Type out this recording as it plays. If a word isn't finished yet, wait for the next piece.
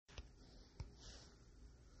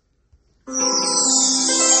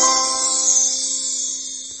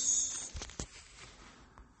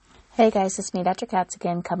Hey guys, it's me, Dr. Katz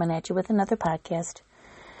again, coming at you with another podcast.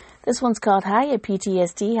 This one's called Hiya,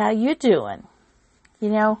 PTSD. How you doing? You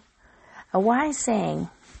know, a wise saying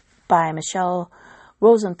by Michelle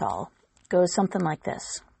Rosenthal goes something like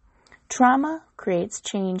this. Trauma creates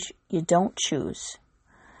change you don't choose,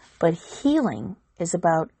 but healing is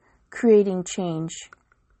about creating change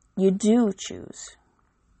you do choose.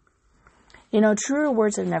 You know, truer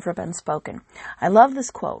words have never been spoken. I love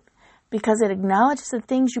this quote because it acknowledges the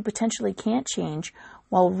things you potentially can't change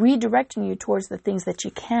while redirecting you towards the things that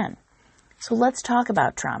you can. So let's talk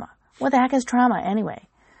about trauma. What the heck is trauma anyway?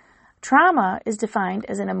 Trauma is defined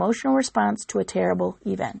as an emotional response to a terrible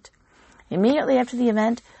event. Immediately after the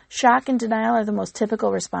event, shock and denial are the most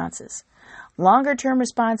typical responses. Longer-term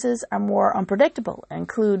responses are more unpredictable and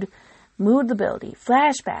include mood lability,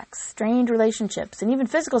 flashbacks, strained relationships, and even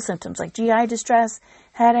physical symptoms like GI distress,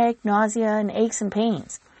 headache, nausea, and aches and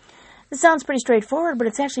pains. This sounds pretty straightforward, but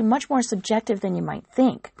it's actually much more subjective than you might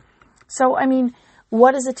think. So,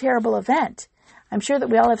 what is a terrible event? I'm sure that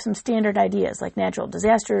we all have some standard ideas like natural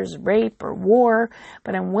disasters, rape, or war,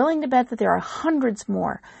 but I'm willing to bet that there are hundreds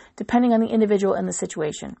more, depending on the individual and the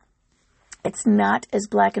situation. It's not as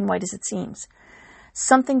black and white as it seems.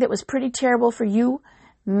 Something that was pretty terrible for you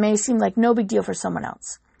may seem like no big deal for someone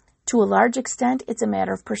else. To a large extent, it's a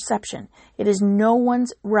matter of perception. It is no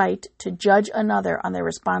one's right to judge another on their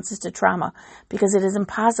responses to trauma because it is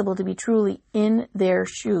impossible to be truly in their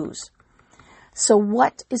shoes. So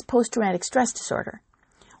what is post-traumatic stress disorder?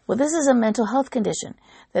 Well, this is a mental health condition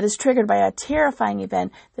that is triggered by a terrifying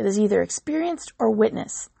event that is either experienced or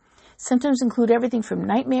witnessed. Symptoms include everything from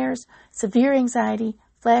nightmares, severe anxiety,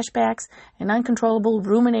 flashbacks, and uncontrollable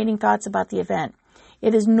ruminating thoughts about the event.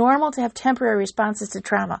 It is normal to have temporary responses to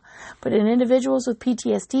trauma, but in individuals with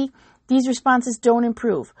PTSD, these responses don't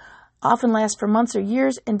improve, often last for months or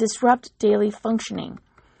years, and disrupt daily functioning.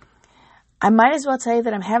 I might as well tell you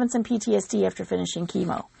that I'm having some PTSD after finishing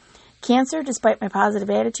chemo. Cancer, despite my positive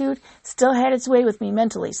attitude, still had its way with me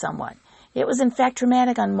mentally somewhat. It was in fact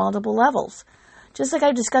traumatic on multiple levels. Just like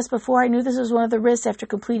I've discussed before, I knew this was one of the risks after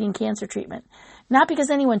completing cancer treatment. Not because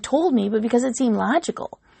anyone told me, but because it seemed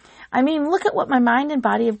logical. Look at what my mind and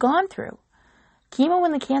body have gone through. Chemo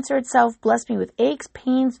and the cancer itself blessed me with aches,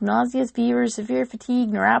 pains, nausea, fevers, severe fatigue,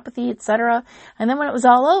 neuropathy, etc. And then when it was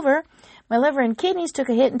all over, my liver and kidneys took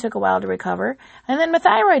a hit and took a while to recover. And then my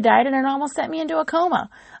thyroid died and it almost sent me into a coma.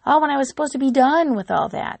 All when I was supposed to be done with all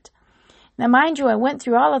that. Now, mind you, I went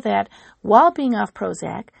through all of that while being off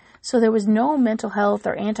Prozac, so there was no mental health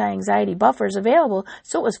or anti-anxiety buffers available,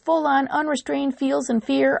 so it was full-on, unrestrained feels and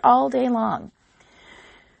fear all day long.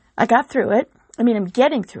 I got through it. I'm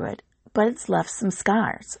getting through it, but it's left some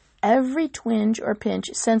scars. Every twinge or pinch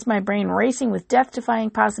sends my brain racing with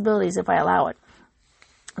death-defying possibilities if I allow it.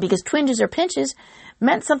 Because twinges or pinches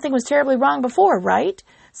meant something was terribly wrong before, right?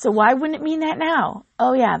 So why wouldn't it mean that now?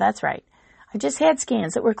 Oh yeah, that's right. I just had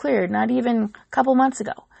scans that were cleared not even a couple months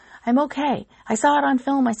ago. I'm okay. I saw it on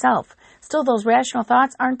film myself. Still, those rational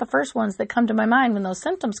thoughts aren't the first ones that come to my mind when those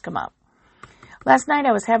symptoms come up. Last night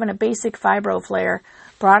I was having a basic fibro flare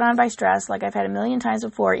brought on by stress like I've had a million times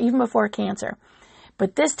before, even before cancer.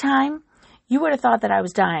 But this time, you would have thought that I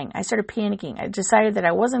was dying. I started panicking. I decided that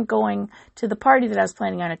I wasn't going to the party that I was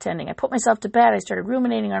planning on attending. I put myself to bed. I started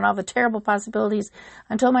ruminating on all the terrible possibilities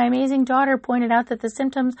until my amazing daughter pointed out that the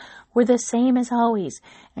symptoms were the same as always,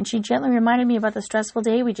 and she gently reminded me about the stressful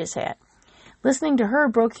day we just had. Listening to her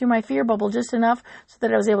broke through my fear bubble just enough so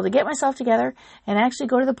that I was able to get myself together and actually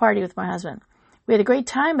go to the party with my husband. We had a great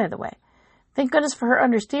time, by the way. Thank goodness for her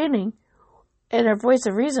understanding and her voice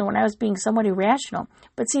of reason when I was being somewhat irrational.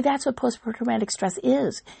 But see, that's what post-traumatic stress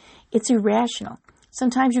is. It's irrational.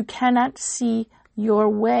 Sometimes you cannot see your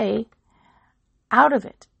way out of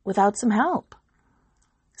it without some help.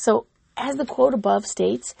 So, as the quote above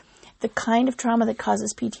states, the kind of trauma that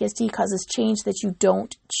causes PTSD causes change that you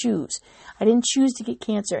don't choose. I didn't choose to get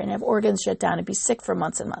cancer and have organs shut down and be sick for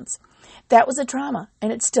months and months. That was a trauma,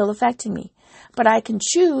 and it's still affecting me. But I can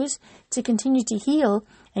choose to continue to heal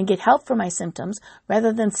and get help for my symptoms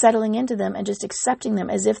rather than settling into them and just accepting them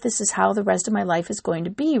as if this is how the rest of my life is going to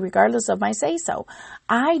be, regardless of my say-so.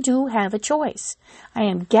 I do have a choice. I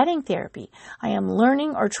am getting therapy. I am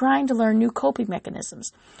learning or trying to learn new coping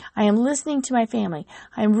mechanisms. I am listening to my family.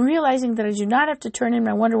 I am realizing that I do not have to turn in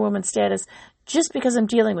my Wonder Woman status just because I'm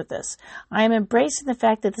dealing with this. I am embracing the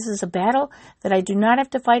fact that this is a battle that I do not have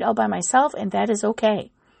to fight all by myself, and that is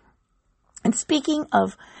okay. And speaking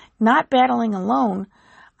of not battling alone,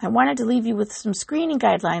 I wanted to leave you with some screening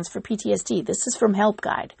guidelines for PTSD. This is from Help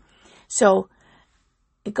Guide. So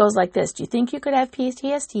It goes like this. Do you think you could have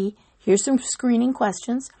PTSD? Here's some screening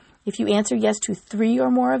questions. If you answer yes to 3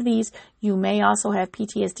 or more of these, you may also have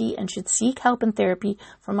PTSD and should seek help and therapy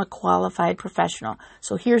from a qualified professional.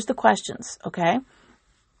 So here's the questions, okay?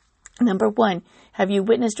 Number 1, have you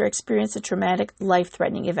witnessed or experienced a traumatic,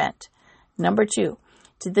 life-threatening event? Number 2,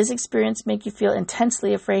 did this experience make you feel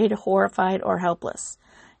intensely afraid, horrified, or helpless?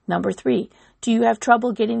 Number 3, do you have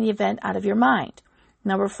trouble getting the event out of your mind?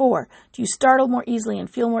 Number 4, do you startle more easily and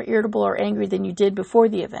feel more irritable or angry than you did before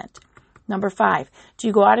the event? Number 5, do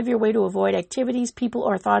you go out of your way to avoid activities, people,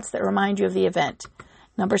 or thoughts that remind you of the event?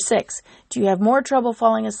 Number 6, do you have more trouble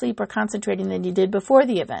falling asleep or concentrating than you did before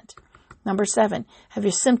the event? Number 7, have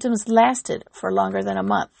your symptoms lasted for longer than a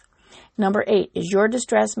month? Number 8, is your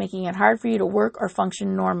distress making it hard for you to work or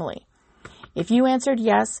function normally? If you answered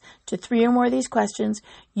yes to 3 or more of these questions,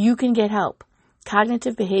 you can get help.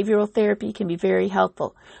 Cognitive behavioral therapy can be very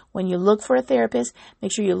helpful. When you look for a therapist,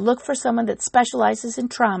 make sure you look for someone that specializes in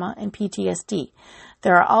trauma and PTSD.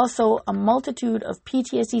 There are also a multitude of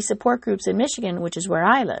PTSD support groups in Michigan, which is where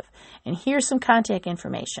I live. And here's some contact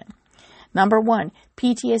information. Number 1,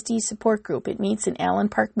 PTSD support group. It meets in Allen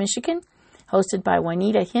Park, Michigan, hosted by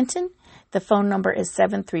Juanita Hinton. The phone number is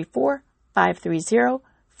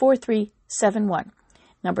 734-530-4371.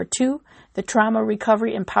 Number 2, the Trauma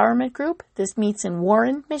Recovery Empowerment Group. This meets in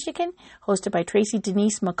Warren, Michigan, hosted by Tracy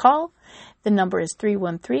Denise McCall. The number is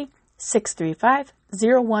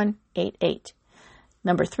 313-635-0188.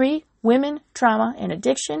 Number 3, Women, Trauma, and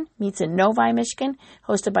Addiction meets in Novi, Michigan,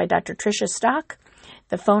 hosted by Dr. Tricia Stock.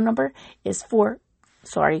 The phone number is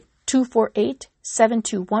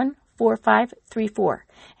 248-721-4534.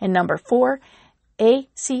 And number 4,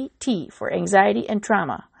 ACT for Anxiety and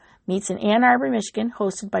Trauma meets in Ann Arbor, Michigan,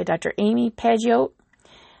 hosted by Dr. Amy Pagiot.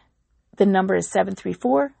 The number is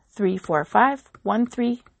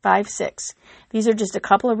 734-345-1356. These are just a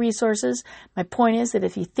couple of resources. My point is that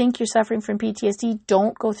if you think you're suffering from PTSD,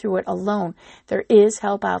 don't go through it alone. There is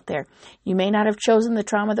help out there. You may not have chosen the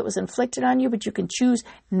trauma that was inflicted on you, but you can choose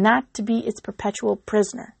not to be its perpetual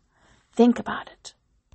prisoner. Think about it.